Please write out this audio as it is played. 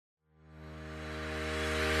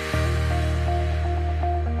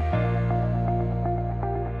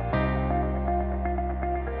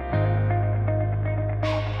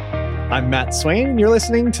I'm Matt Swain, and you're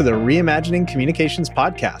listening to the Reimagining Communications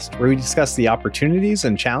podcast, where we discuss the opportunities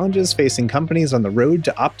and challenges facing companies on the road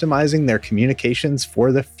to optimizing their communications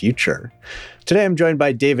for the future. Today, I'm joined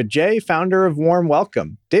by David Jay, founder of Warm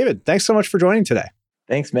Welcome. David, thanks so much for joining today.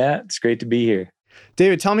 Thanks, Matt. It's great to be here.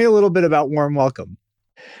 David, tell me a little bit about Warm Welcome.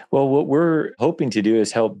 Well, what we're hoping to do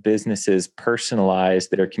is help businesses personalize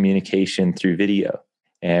their communication through video.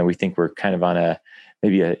 And we think we're kind of on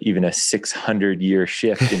even a 600-year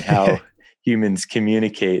shift in how humans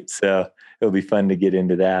communicate. So it'll be fun to get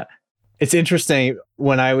into that. It's interesting.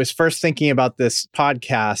 When I was first thinking about this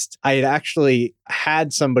podcast, I had actually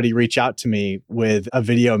had somebody reach out to me with a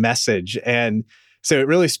video message. And so it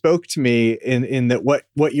really spoke to me in that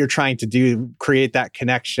what you're trying to do, create that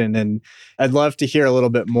connection. And I'd love to hear a little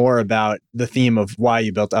bit more about the theme of why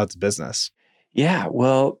you built out the business. Yeah,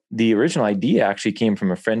 well, the original idea actually came from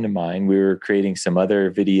a friend of mine. We were creating some other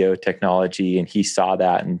video technology, and he saw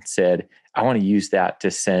that and said, I want to use that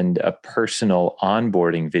to send a personal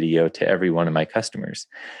onboarding video to every one of my customers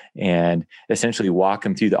and essentially walk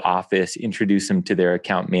them through the office, introduce them to their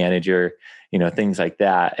account manager, things like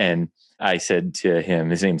that. And I said to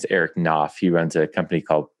him, his name's Eric Knopf. He runs a company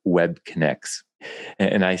called WebConnects.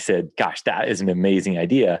 And I said, gosh, that is an amazing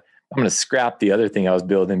idea. I'm going to scrap the other thing I was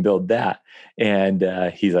building, build that. And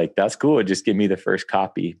he's like, that's cool. Just give me the first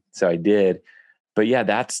copy. So I did. But yeah,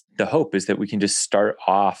 that's the hope, is that we can just start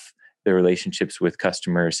off the relationships with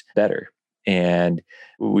customers better. And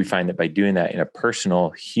we find that by doing that in a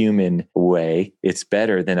personal, human way, it's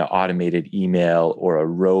better than an automated email or a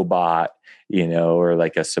robot, or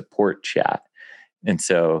like a support chat. And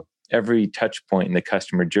so every touch point in the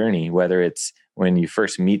customer journey, whether it's when you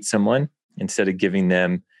first meet someone, instead of giving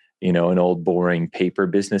them an old boring paper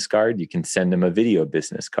business card, you can send them a video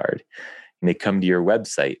business card. And they come to your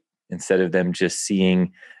website. Instead of them just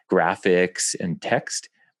seeing graphics and text,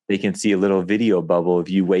 they can see a little video bubble of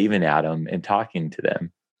you waving at them and talking to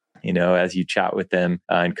them, as you chat with them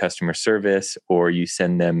in customer service, or you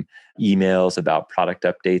send them emails about product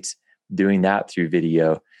updates. Doing that through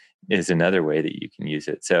video is another way that you can use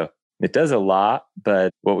it. So it does a lot,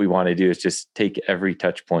 but what we want to do is just take every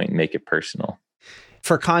touch point and make it personal.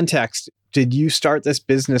 For context, did you start this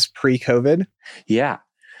business pre-COVID? Yeah.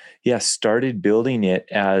 Started building it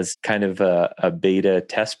as kind of a beta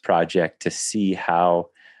test project to see how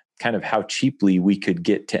cheaply we could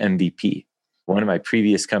get to MVP. One of my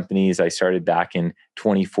previous companies I started back in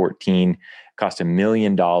 2014 cost $1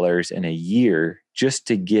 million in a year just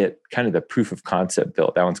to get kind of the proof of concept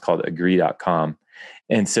built. That one's called Agree.com.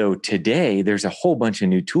 And so today there's a whole bunch of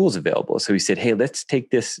new tools available. So we said, hey, let's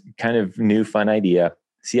take this kind of new fun idea,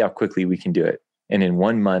 see how quickly we can do it. And in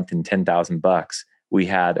 1 month and $10,000, we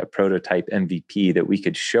had a prototype MVP that we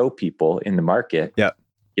could show people in the market, get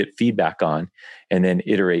feedback on, and then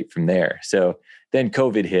iterate from there. So then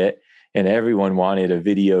COVID hit and everyone wanted a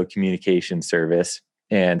video communication service.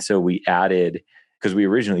 And so we added, because we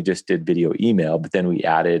originally just did video email, but then we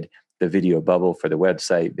added the video bubble for the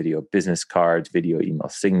website, video business cards, video email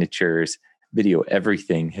signatures, video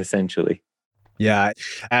everything, essentially. Yeah,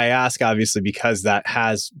 I ask obviously because that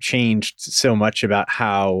has changed so much about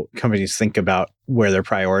how companies think about where their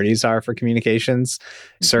priorities are for communications.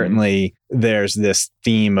 Mm-hmm. Certainly, there's this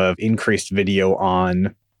theme of increased video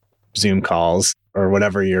on Zoom calls or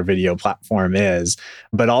whatever your video platform is,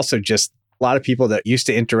 but also just a lot of people that used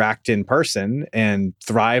to interact in person and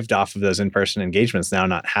thrived off of those in-person engagements now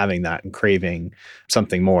not having that and craving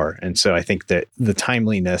something more. And so I think that the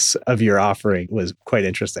timeliness of your offering was quite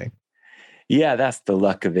interesting. Yeah, that's the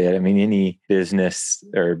luck of it. I mean, any business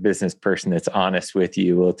or business person that's honest with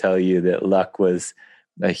you will tell you that luck was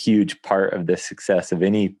a huge part of the success of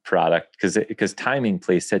any product because timing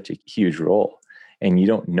plays such a huge role and you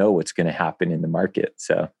don't know what's going to happen in the market.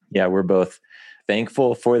 So yeah, we're both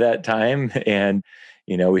thankful for that time. And,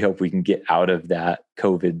 we hope we can get out of that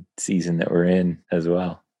COVID season that we're in as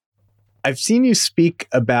well. I've seen you speak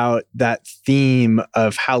about that theme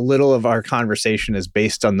of how little of our conversation is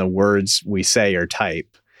based on the words we say or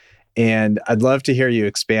type. And I'd love to hear you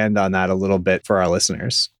expand on that a little bit for our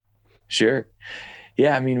listeners. Sure.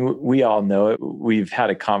 Yeah. I mean, we all know it. We've had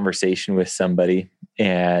a conversation with somebody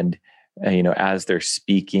and as they're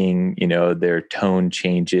speaking, their tone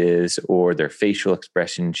changes or their facial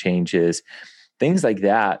expression changes, things like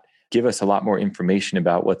that give us a lot more information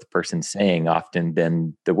about what the person's saying often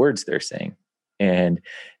than the words they're saying. And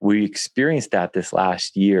we experienced that this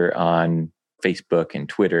last year on Facebook and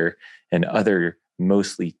Twitter and other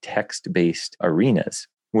mostly text-based arenas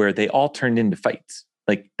where they all turned into fights.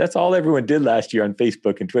 Like that's all everyone did last year on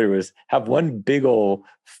Facebook and Twitter was have one big old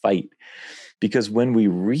fight. because when we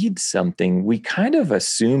read something, we kind of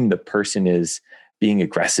assume the person is being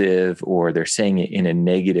aggressive or they're saying it in a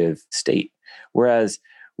negative state. Whereas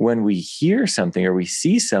when we hear something or we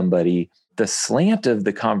see somebody, the slant of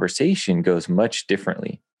the conversation goes much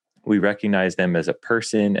differently. We recognize them as a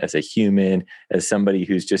person, as a human, as somebody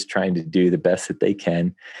who's just trying to do the best that they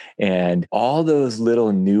can. And all those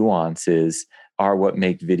little nuances are what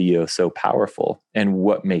make video so powerful and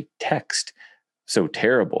what make text so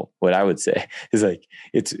terrible. What I would say is like,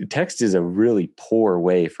 text is a really poor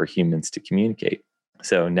way for humans to communicate.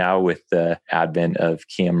 So now with the advent of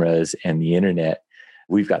cameras and the internet,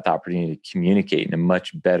 we've got the opportunity to communicate in a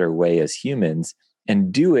much better way as humans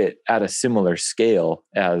and do it at a similar scale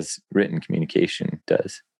as written communication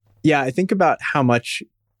does. Yeah, I think about how much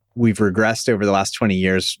we've regressed over the last 20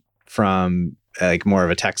 years from like more of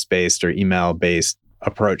a text-based or email-based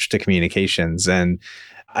approach to communications. And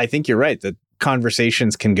I think you're right that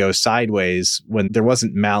conversations can go sideways when there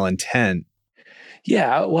wasn't malintent.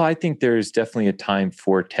 Yeah, well, I think there's definitely a time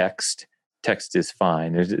for text. Text is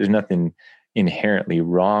fine. There's nothing inherently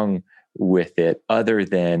wrong with it other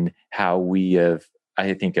than how we have,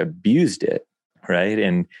 I think, abused it, right?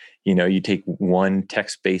 And, you take one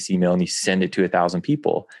text-based email and you send it to 1,000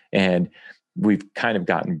 people. And we've kind of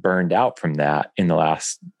gotten burned out from that in the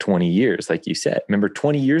last 20 years, like you said. Remember,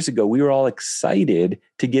 20 years ago, we were all excited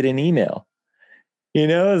to get an email. It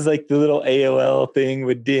was like the little AOL thing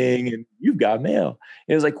would ding and you've got mail.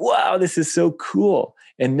 It was like, wow, this is so cool.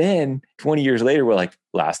 And then 20 years later, we're like,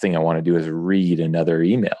 last thing I want to do is read another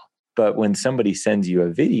email. But when somebody sends you a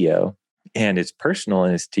video and it's personal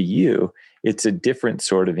and it's to you, it's a different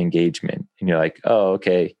sort of engagement. And you're like, oh,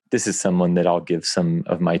 okay, this is someone that I'll give some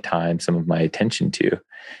of my time, some of my attention to.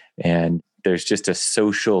 And there's just a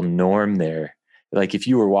social norm there. Like if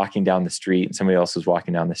you were walking down the street and somebody else was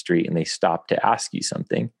walking down the street and they stopped to ask you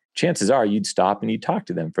something, chances are you'd stop and you'd talk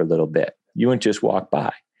to them for a little bit. You wouldn't just walk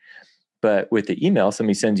by. But with the email,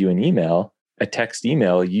 somebody sends you an email, a text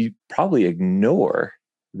email, you probably ignore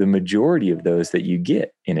the majority of those that you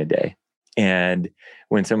get in a day. And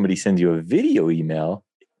when somebody sends you a video email,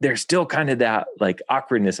 there's still kind of that like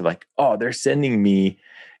awkwardness of like, oh, they're sending me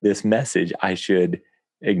this message. I should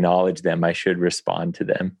acknowledge them. I should respond to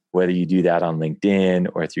them. Whether you do that on LinkedIn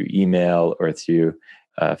or through email or through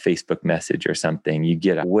a Facebook message or something, you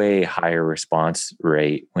get a way higher response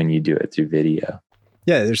rate when you do it through video.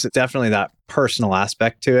 Yeah, there's definitely that personal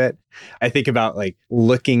aspect to it. I think about like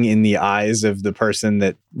looking in the eyes of the person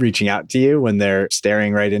that reaching out to you when they're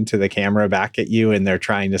staring right into the camera back at you and they're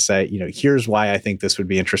trying to say, here's why I think this would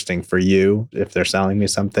be interesting for you if they're selling me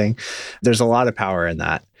something. There's a lot of power in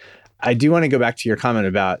that. I do want to go back to your comment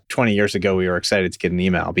about 20 years ago, we were excited to get an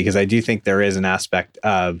email because I do think there is an aspect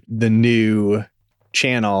of the new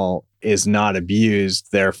channel is not abused.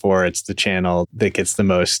 Therefore, it's the channel that gets the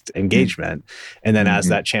most engagement. And then as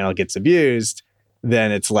that channel gets abused,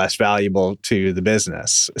 then it's less valuable to the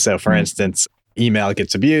business. So for instance, email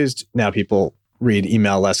gets abused. Now people read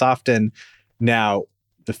email less often. Now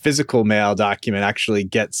the physical mail document actually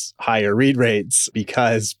gets higher read rates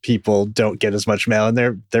because people don't get as much mail in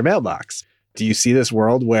their mailbox. Do you see this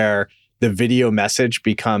world where the video message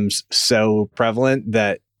becomes so prevalent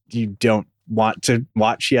that you don't want to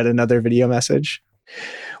watch yet another video message?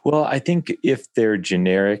 Well, I think if they're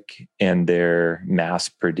generic and they're mass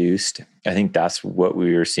produced, I think that's what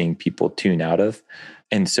we are seeing people tune out of.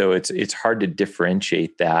 And so it's hard to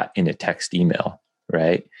differentiate that in a text email,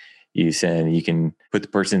 right? You can put the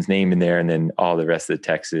person's name in there and then all the rest of the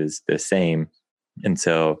text is the same. And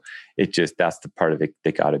so that's the part of it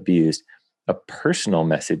that got abused. A personal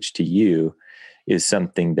message to you is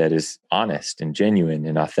something that is honest and genuine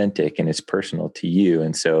and authentic and it's personal to you.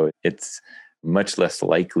 And so it's much less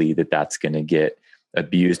likely that that's going to get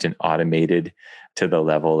abused and automated to the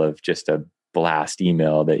level of just a blast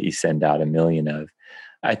email that you send out a million of.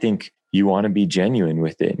 I think you want to be genuine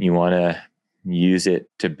with it. You want to use it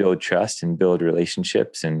to build trust and build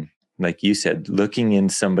relationships. And like you said, looking in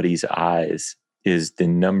somebody's eyes is the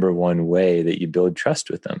number one way that you build trust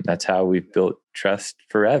with them. That's how we've built trust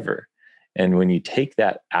forever. And when you take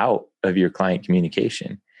that out of your client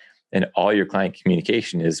communication and all your client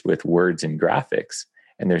communication is with words and graphics,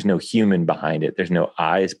 and there's no human behind it, there's no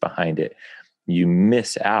eyes behind it, you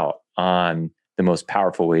miss out on the most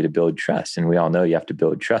powerful way to build trust. And we all know you have to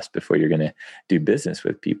build trust before you're going to do business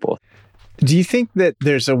with people. Do you think that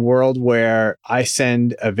there's a world where I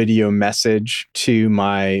send a video message to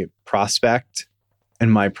my prospect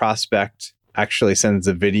and my prospect actually sends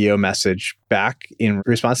a video message back in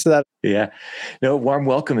response to that? Yeah. No, Warm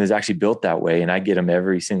Welcome is actually built that way, and I get them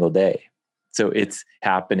every single day. So it's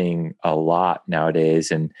happening a lot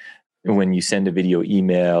nowadays. And when you send a video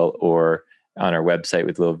email or on our website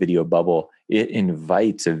with a little video bubble, it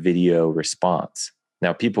invites a video response.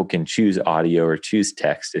 Now, people can choose audio or choose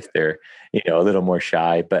text if they're, a little more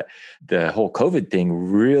shy, but the whole COVID thing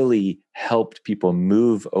really helped people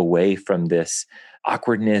move away from this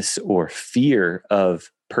awkwardness or fear of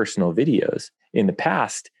personal videos. In the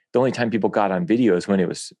past, the only time people got on video is when it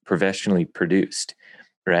was professionally produced,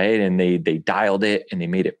 right? And they dialed it and they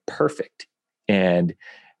made it perfect. And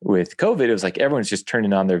with COVID, it was like everyone's just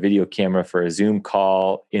turning on their video camera for a Zoom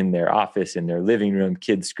call in their office, in their living room,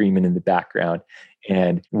 kids screaming in the background.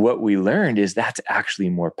 And what we learned is that's actually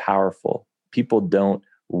more powerful. People don't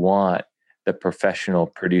want the professional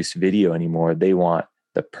produced video anymore. They want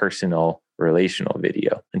the personal relational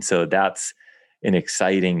video. And so that's an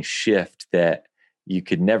exciting shift that you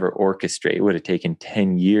could never orchestrate. It would have taken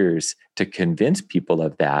 10 years to convince people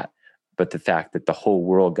of that. But the fact that the whole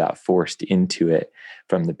world got forced into it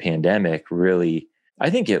from the pandemic really,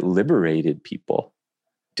 I think it liberated people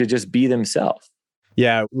to just be themselves.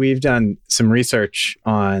 Yeah, we've done some research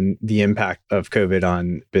on the impact of COVID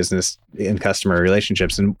on business and customer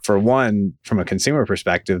relationships. And for one, from a consumer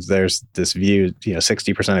perspective, there's this view,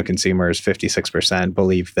 60% of consumers, 56%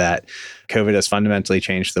 believe that COVID has fundamentally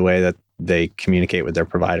changed the way that they communicate with their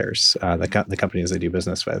providers, the companies they do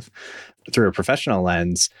business with. Through a professional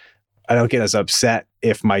lens, I don't get as upset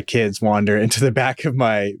if my kids wander into the back of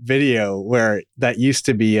my video, where that used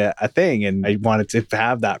to be a thing. And I wanted to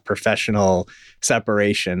have that professional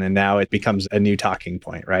separation. And now it becomes a new talking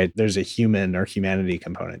point, right? There's a human or humanity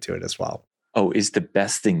component to it as well. Oh, it's the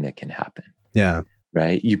best thing that can happen. Yeah.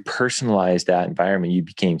 Right? You personalized that environment. You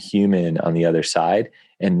became human on the other side,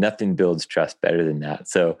 and nothing builds trust better than that.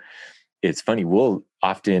 So it's funny.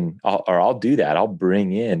 I'll do that. I'll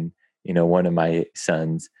bring in, one of my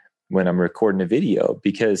sons when I'm recording a video,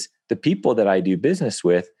 because the people that I do business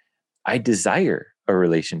with, I desire a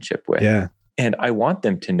relationship with. Yeah. And I want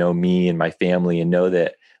them to know me and my family and know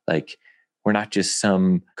that we're not just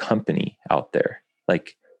some company out there.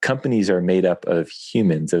 Companies are made up of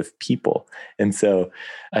humans, of people. And so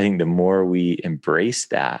I think the more we embrace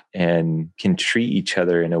that and can treat each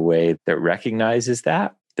other in a way that recognizes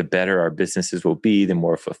that, the better our businesses will be, the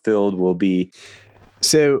more fulfilled we'll be.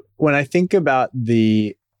 So when I think about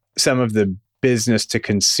some of the business to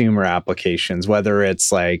consumer applications, whether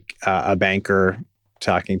it's like a banker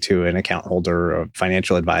talking to an account holder, a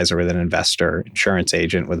financial advisor with an investor, insurance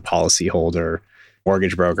agent with a policy holder,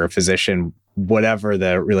 mortgage broker, physician, whatever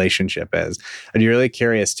the relationship is, I'd be really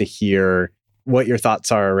curious to hear what your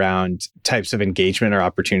thoughts are around types of engagement or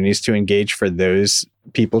opportunities to engage for those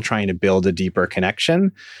people trying to build a deeper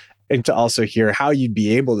connection, and to also hear how you'd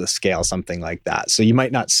be able to scale something like that. So you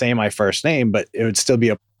might not say my first name, but it would still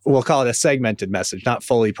be we'll call it a segmented message, not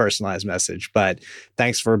fully personalized message. But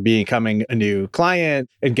thanks for becoming a new client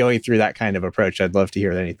and going through that kind of approach. I'd love to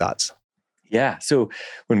hear any thoughts. Yeah. So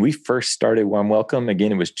when we first started Warm Welcome,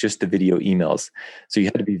 again, it was just the video emails. So you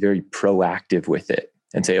had to be very proactive with it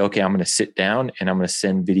and say, okay, I'm going to sit down and I'm going to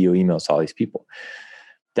send video emails to all these people.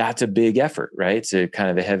 That's a big effort, right? It's a kind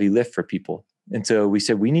of a heavy lift for people. And so we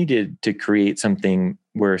said we needed to create something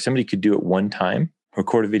where somebody could do it one time,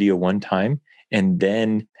 record a video one time, and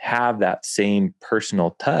then have that same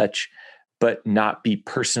personal touch, but not be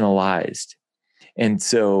personalized. And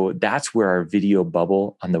so that's where our video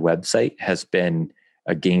bubble on the website has been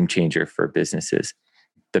a game changer for businesses.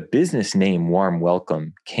 The business name Warm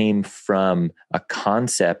Welcome came from a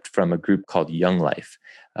concept from a group called Young Life.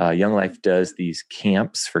 Young Life does these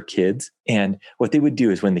camps for kids. And what they would do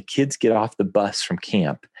is when the kids get off the bus from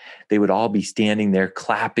camp, they would all be standing there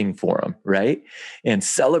clapping for them, right? And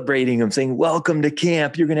celebrating them, saying, welcome to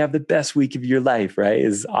camp. You're going to have the best week of your life, right?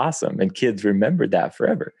 It's awesome. And kids remembered that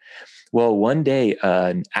forever. Well, one day,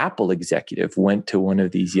 an Apple executive went to one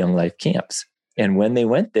of these Young Life camps. And when they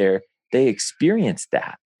went there, they experienced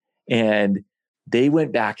that. And they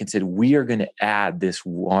went back and said, we are going to add this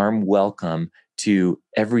warm welcome to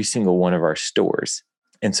every single one of our stores.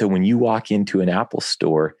 And so when you walk into an Apple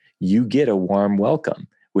store, you get a warm welcome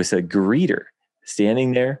with a greeter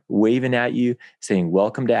standing there, waving at you, saying,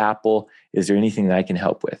 welcome to Apple. Is there anything that I can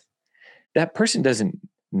help with? That person doesn't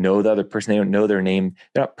know the other person. They don't know their name.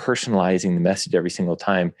 They're not personalizing the message every single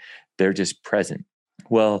time. They're just present.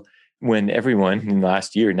 Well, when everyone in the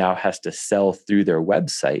last year now has to sell through their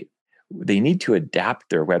website, they need to adapt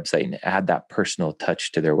their website and add that personal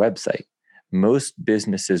touch to their website. Most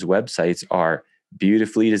businesses' websites are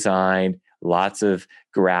beautifully designed, lots of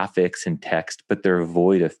graphics and text, but they're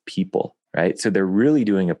void of people, right? So they're really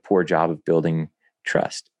doing a poor job of building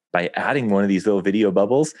trust. By adding one of these little video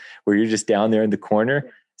bubbles where you're just down there in the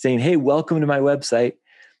corner saying, hey, welcome to my website,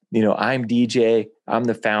 I'm DJ, I'm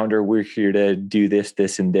the founder, we're here to do this,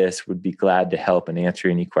 this, and this, would be glad to help and answer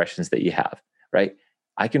any questions that you have, right?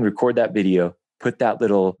 I can record that video, put that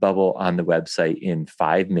little bubble on the website in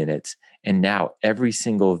 5 minutes. And now every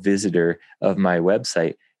single visitor of my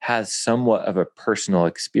website has somewhat of a personal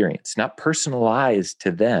experience, not personalized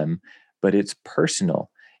to them, but it's personal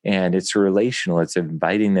and it's relational. It's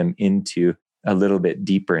inviting them into a little bit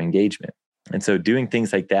deeper engagement. And so doing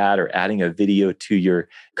things like that, or adding a video to your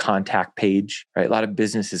contact page, right? A lot of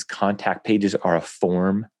businesses' contact pages are a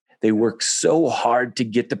form. They work so hard to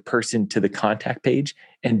get the person to the contact page.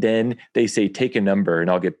 And then they say, take a number and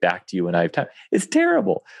I'll get back to you when I have time. It's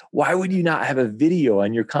terrible. Why would you not have a video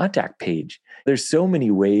on your contact page? There's so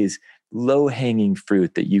many ways, low-hanging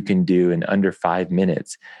fruit that you can do in under 5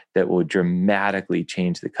 minutes that will dramatically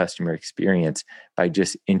change the customer experience by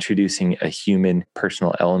just introducing a human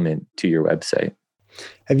personal element to your website.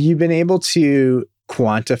 Have you been able to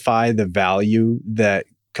quantify the value that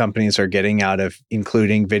companies are getting out of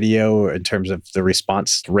including video in terms of the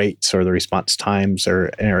response rates or the response times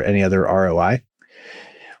or any other ROI?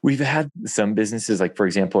 We've had some businesses, like, for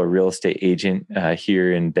example, a real estate agent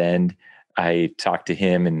here in Bend. I talked to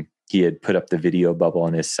him and he had put up the video bubble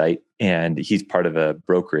on his site, and he's part of a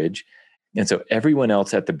brokerage. And so everyone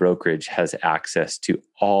else at the brokerage has access to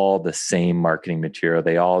all the same marketing material.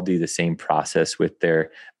 They all do the same process with their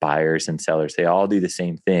buyers and sellers. They all do the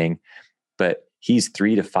same thing, but he's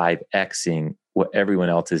 3 to 5xing what everyone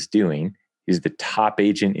else is doing. He's the top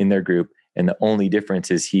agent in their group. And the only difference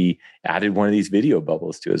is he added one of these video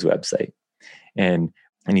bubbles to his website. And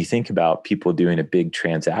when you think about people doing a big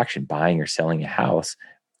transaction, buying or selling a house,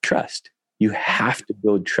 trust. You have to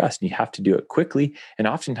build trust, and you have to do it quickly. And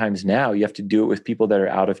oftentimes now you have to do it with people that are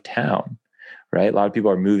out of town, right? A lot of people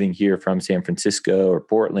are moving here from San Francisco or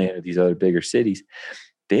Portland or these other bigger cities.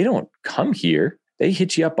 They don't come here. They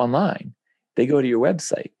hit you up online. They go to your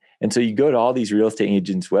website. And so you go to all these real estate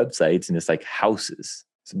agents' websites and it's like houses.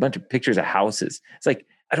 It's a bunch of pictures of houses. It's like,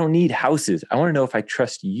 I don't need houses. I want to know if I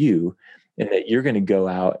trust you and that you're going to go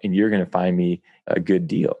out and you're going to find me a good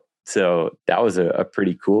deal. So that was a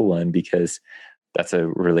pretty cool one, because that's a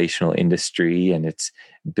relational industry and it's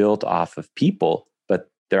built off of people,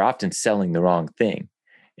 but they're often selling the wrong thing.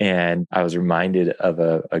 And I was reminded of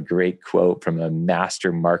a great quote from a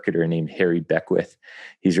master marketer named Harry Beckwith.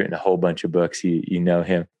 He's written a whole bunch of books. You know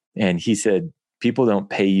him. And he said, people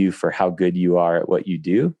don't pay you for how good you are at what you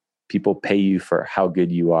do. People pay you for how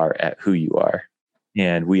good you are at who you are.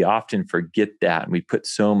 And we often forget that. And we put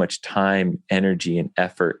so much time, energy, and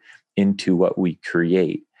effort into what we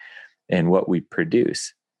create and what we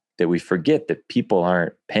produce that we forget that people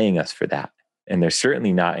aren't paying us for that. And they're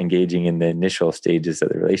certainly not engaging in the initial stages of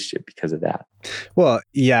the relationship because of that. Well,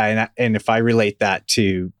 yeah. And if I relate that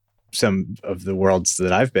to some of the worlds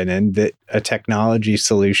that I've been in, that a technology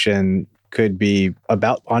solution could be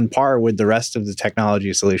about on par with the rest of the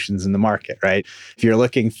technology solutions in the market, right? If you're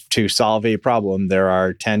looking to solve a problem, there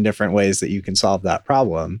are 10 different ways that you can solve that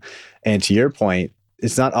problem. And to your point,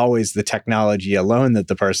 it's not always the technology alone that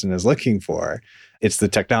the person is looking for. It's the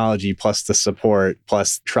technology plus the support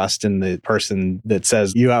plus trust in the person that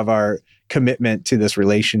says, you have our commitment to this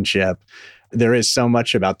relationship. There is so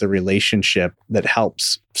much about the relationship that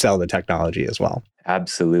helps sell the technology as well.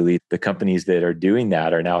 Absolutely. The companies that are doing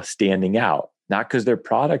that are now standing out, not because their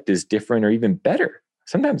product is different or even better.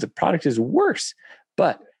 Sometimes the product is worse,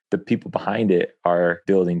 but the people behind it are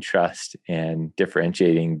building trust and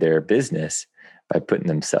differentiating their business by putting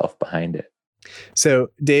themselves behind it. So,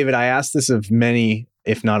 David, I asked this of many,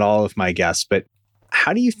 if not all of my guests, but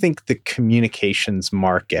how do you think the communications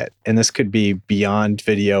market, and this could be beyond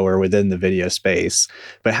video or within the video space,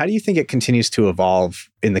 but how do you think it continues to evolve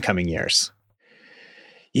in the coming years?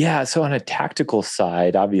 Yeah. So on a tactical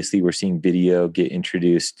side, obviously we're seeing video get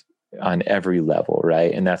introduced on every level,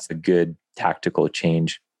 right? And that's a good tactical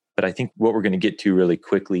change. But I think what we're going to get to really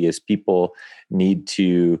quickly is people need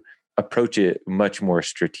to approach it much more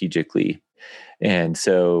strategically. And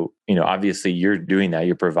so, obviously you're doing that.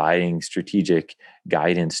 You're providing strategic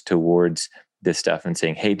guidance towards this stuff and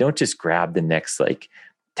saying, hey, don't just grab the next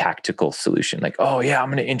tactical solution. Like, oh yeah, I'm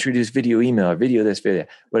going to introduce video email or video this, video,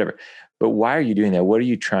 whatever. But why are you doing that? What are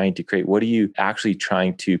you trying to create? What are you actually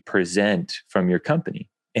trying to present from your company?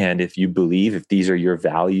 And if you believe, if these are your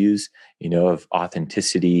values, of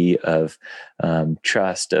authenticity, of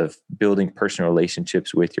trust, of building personal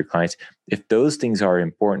relationships with your clients, if those things are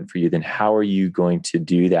important for you, then how are you going to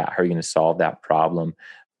do that? How are you going to solve that problem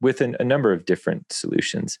with a number of different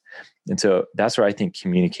solutions? And so that's where I think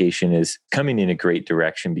communication is coming in a great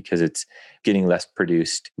direction, because it's getting less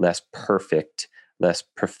produced, less perfect, less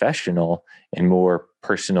professional and more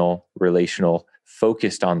personal, relational,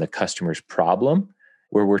 focused on the customer's problem,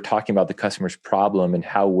 where we're talking about the customer's problem and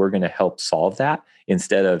how we're going to help solve that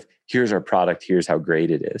instead of here's our product, here's how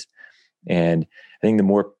great it is. And I think the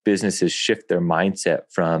more businesses shift their mindset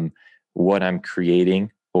from what I'm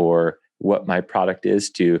creating or what my product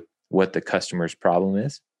is to what the customer's problem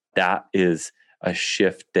is, that is a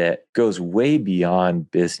shift that goes way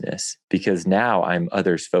beyond business, because now I'm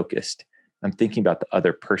others focused. I'm thinking about the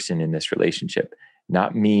other person in this relationship,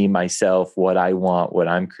 not me, myself, what I want, what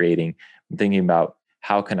I'm creating. I'm thinking about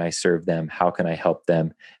how can I serve them? How can I help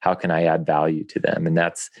them? How can I add value to them? And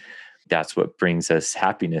that's what brings us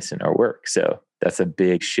happiness in our work. So that's a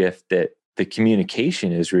big shift that the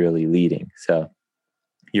communication is really leading. So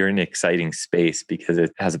you're in an exciting space because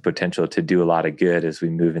it has a potential to do a lot of good as we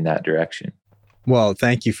move in that direction. Well,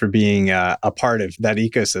 thank you for being a part of that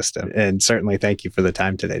ecosystem. And certainly thank you for the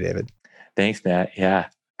time today, David. Thanks, Matt. Yeah,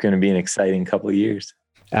 going to be an exciting couple of years.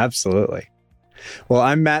 Absolutely. Well,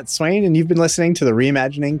 I'm Matt Swain, and you've been listening to the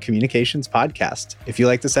Reimagining Communications podcast. If you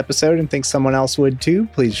like this episode and think someone else would too,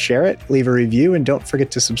 please share it, leave a review, and don't forget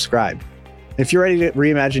to subscribe. If you're ready to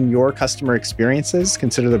reimagine your customer experiences,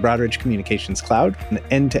 consider the Broadridge Communications Cloud, an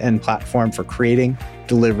end-to-end platform for creating,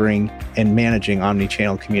 delivering, and managing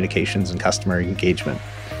omnichannel communications and customer engagement.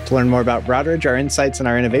 To learn more about Broadridge, our insights, and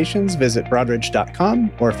our innovations, visit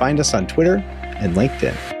broadridge.com or find us on Twitter and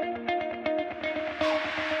LinkedIn.